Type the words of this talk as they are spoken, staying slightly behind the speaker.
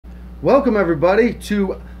Welcome everybody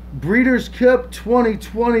to Breeders' Cup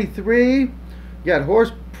 2023. We got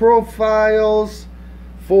horse profiles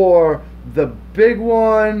for the big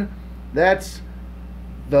one. That's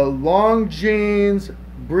the Longines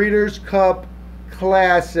Breeders' Cup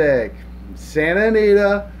Classic. Santa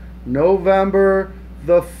Anita, November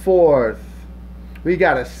the 4th. We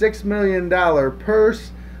got a $6 million purse,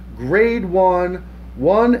 grade 1,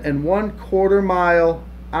 1 1/4 mile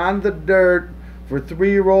on the dirt for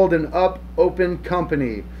 3-year-old and up, open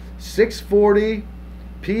company. 6:40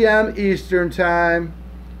 p.m. Eastern time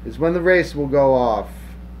is when the race will go off.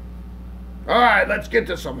 All right, let's get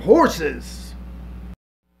to some horses.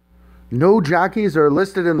 No jockeys are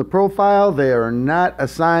listed in the profile. They are not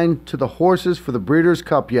assigned to the horses for the Breeders'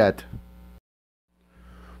 Cup yet.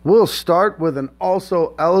 We'll start with an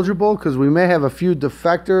also eligible because we may have a few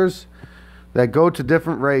defectors that go to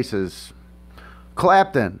different races.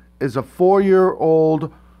 Clapton is a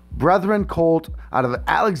 4-year-old Brethren colt out of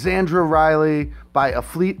Alexandra Riley by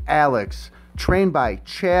Afleet Alex, trained by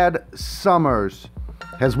Chad Summers.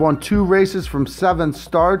 Has won 2 races from 7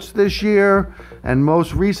 starts this year, and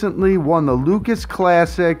most recently won the Lucas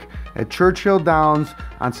Classic at Churchill Downs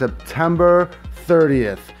on September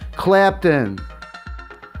 30th. Clapton,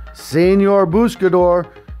 Senor Buscador,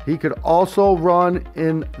 he could also run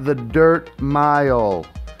in the dirt mile.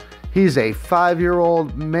 He's a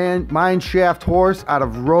 5-year-old mineshaft horse out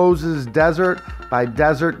of Rose's Desert by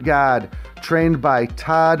Desert God, trained by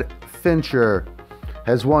Todd Fincher.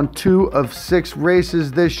 Has won 2 of 6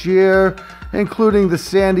 races this year, including the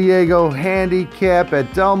San Diego Handicap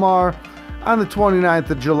at Del Mar on the 29th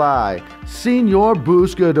of July. Senor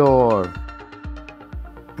Buscador.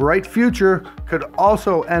 Bright Future could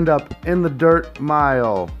also end up in the dirt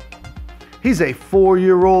mile. He's a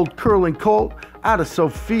 4-year-old curling colt out of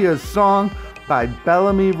Sophia's Song by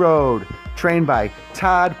Bellamy Road, trained by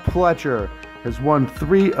Todd Pletcher. Has won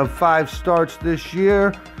 3 of 5 starts this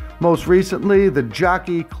year. Most recently, the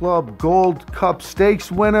Jockey Club Gold Cup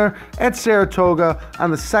Stakes winner at Saratoga on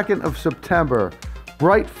the 2nd of September.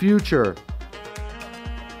 Bright Future.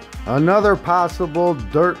 Another possible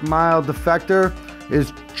dirt mile defector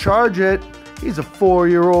is Charge It. He's a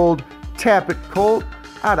 4-year-old Tappet colt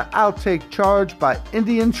out of I'll Take Charge by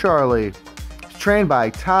Indian Charlie. Trained by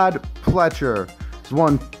Todd Pletcher. He's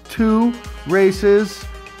won 2 races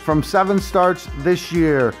from 7 starts this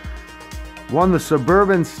year. Won the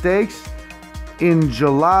Suburban Stakes in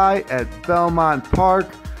July at Belmont Park,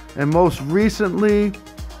 and most recently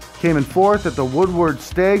came in 4th at the Woodward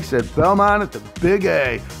Stakes at Belmont at the Big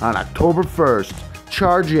A on October 1st.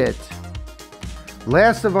 Charge It.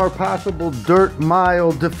 Last of our possible dirt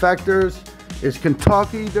mile defectors is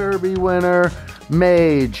Kentucky Derby winner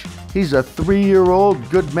Mage. He's a 3-year-old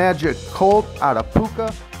Good Magic colt out of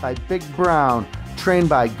Puka by Big Brown, trained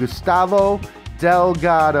by Gustavo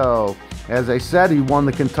Delgado. As I said, he won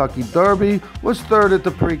the Kentucky Derby, was 3rd at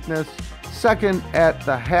the Preakness, 2nd at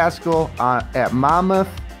the Haskell at Monmouth,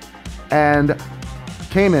 and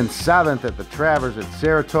came in 7th at the Travers at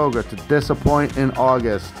Saratoga to disappoint in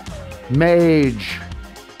August. Mage.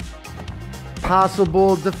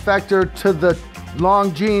 Possible defector to the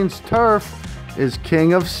Longines turf is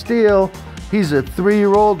King of Steel. He's a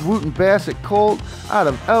 3-year-old Wooten Bassett colt out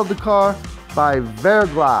of Eldekar by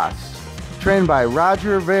Verglas, trained by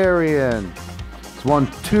Roger Varian. He's won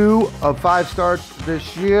 2 of 5 starts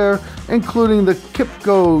this year, including the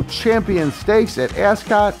Kipco Champion Stakes at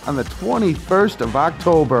Ascot on the 21st of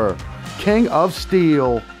October. King of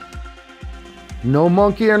Steel. No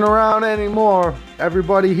monkeying around anymore.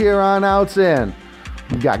 Everybody here on out's in.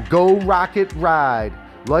 We got Go Rocket Ride,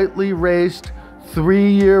 lightly raced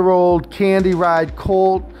 3-year-old Candy Ride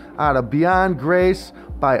colt out of Beyond Grace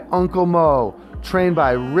by Uncle Mo, trained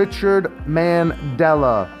by Richard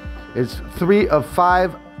Mandela. Is 3 of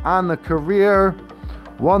 5 on the career.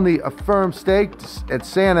 Won the Affirm Stakes at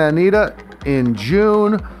Santa Anita in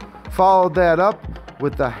June. Followed that up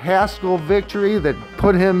with the Haskell victory that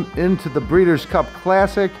put him into the Breeders' Cup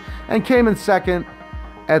Classic, and came in 2nd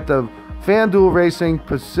at the FanDuel Racing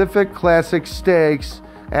Pacific Classic Stakes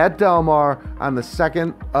at Del Mar on the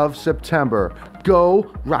 2nd of September.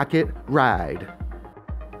 Go Rocket Ride.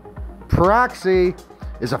 Proxy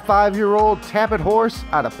is a 5-year-old Tappet horse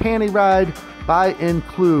out of Panty Ride by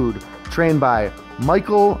Include, trained by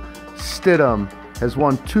Michael Stidham. Has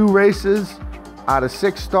won 2 races out of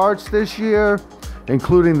 6 starts this year,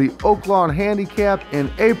 including the Oaklawn Handicap in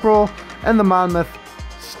April and the Monmouth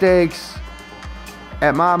Stakes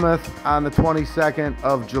at Monmouth on the 22nd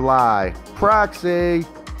of July. Proxy.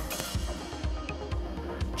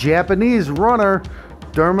 Japanese runner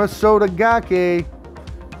Derma Sotagake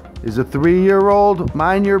is a 3-year-old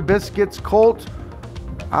Mind Your Biscuits colt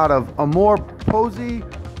out of Amor Posey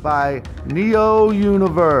by Neo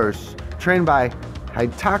Universe, trained by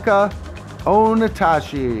Hitaka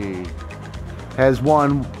Onatashi. Has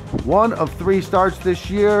won 1 of 3 starts this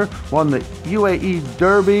year, won the UAE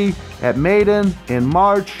Derby at Maiden in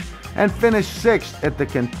March, and finished 6th at the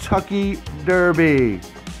Kentucky Derby.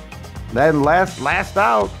 Then last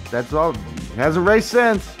out, that's all, hasn't raced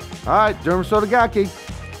since. All right, Dermasotogaki.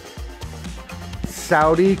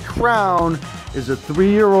 Saudi Crown is a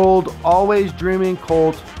 3-year-old Always Dreaming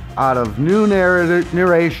colt out of New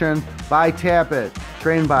Narration by Tappet,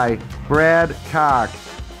 trained by Brad Cox.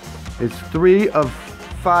 It's 3 of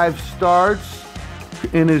 5 starts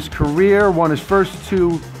in his career, won his first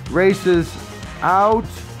 2 races out,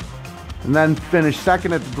 and then finished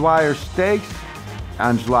 2nd at the Dwyer Stakes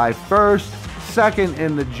on July 1st, 2nd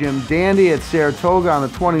in the Jim Dandy at Saratoga on the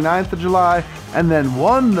 29th of July, and then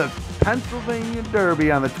won the Pennsylvania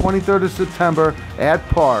Derby on the 23rd of September at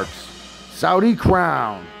Parks. Saudi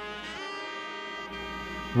Crown.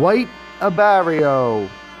 White Abarrio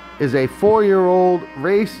is a 4-year-old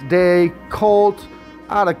race day colt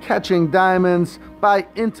out of Catching Diamonds by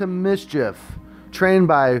Into Mischief, trained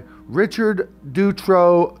by Richard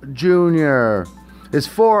Dutro Jr. Is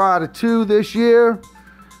 4 out of 2 this year.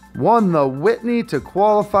 Won the Whitney to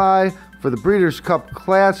qualify for the Breeders' Cup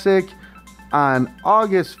Classic on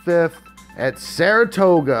August 5th at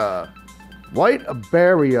Saratoga. White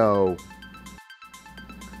Abarrio.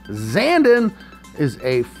 Zandon is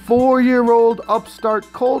a 4-year-old upstart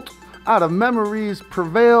colt out of Memories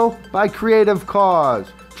Prevail by Creative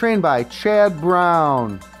Cause, trained by Chad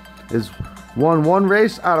Brown. Is won 1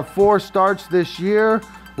 race out of 4 starts this year,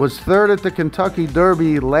 was 3rd at the Kentucky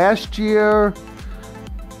Derby last year,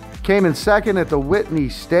 came in 2nd at the Whitney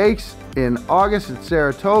Stakes in August at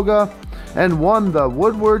Saratoga, and won the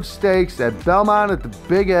Woodward Stakes at Belmont at the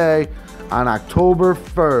Big A on October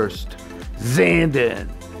 1st. Zandon.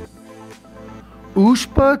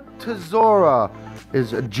 Ushpa Tezora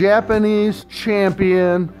is a Japanese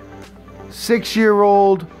champion,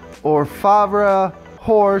 6-year-old Orfavra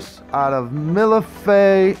horse out of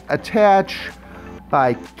Milife Attach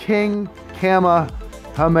by King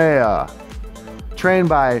Kamehameha, trained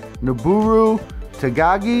by Noboru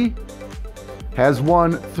Tagagi. Has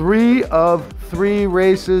won 3 of 3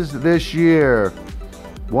 races this year.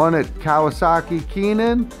 Won at Kawasaki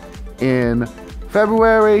Keenan in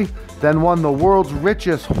February, then won the world's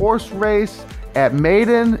richest horse race at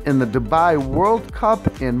Maiden in the Dubai World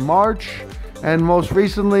Cup in March, and most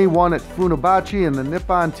recently won at Funabachi in the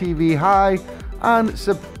Nippon TV High on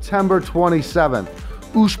September 27th.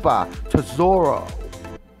 Ushpa Tesoro.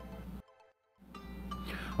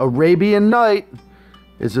 Arabian Night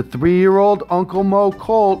is a 3-year-old Uncle Mo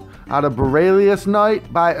colt out of Borelius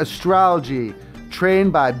Night by Astrology,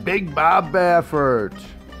 trained by Big Bob Baffert.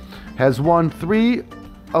 Has won 3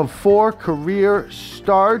 of 4 career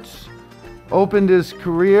starts, opened his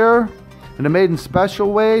career in a maiden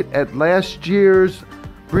special weight at last year's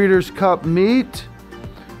Breeders' Cup meet,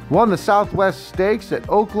 won the Southwest Stakes at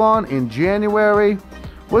Oaklawn in January,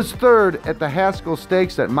 was 3rd at the Haskell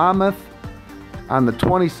Stakes at Monmouth on the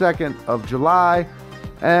 22nd of July,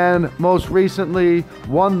 and most recently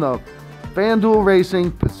won the FanDuel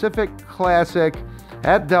Racing Pacific Classic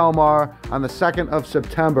at Del Mar on the 2nd of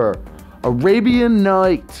September. Arabian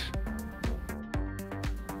Night.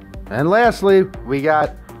 And lastly, we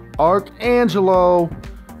got Archangelo.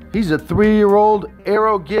 He's a 3-year-old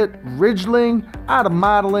Arrogate Ridgeling out of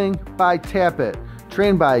Modeling by Tappet,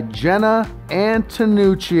 trained by Jenna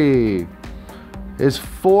Antonucci. His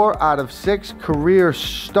 4 out of 6 career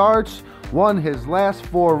starts, won his last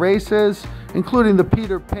 4 races, including the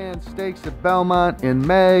Peter Pan Stakes at Belmont in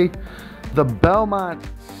May, the Belmont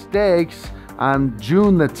Stakes on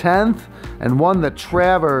June the 10th, and won the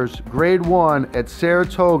Travers Grade 1 at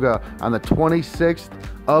Saratoga on the 26th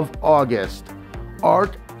of August.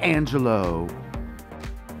 Archangelo.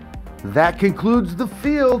 That concludes the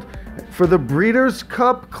field for the Breeders'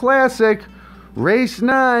 Cup Classic, Race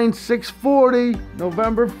 9, 640,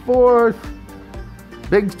 November 4th.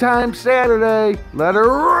 Big time Saturday. Let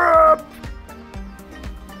her rip!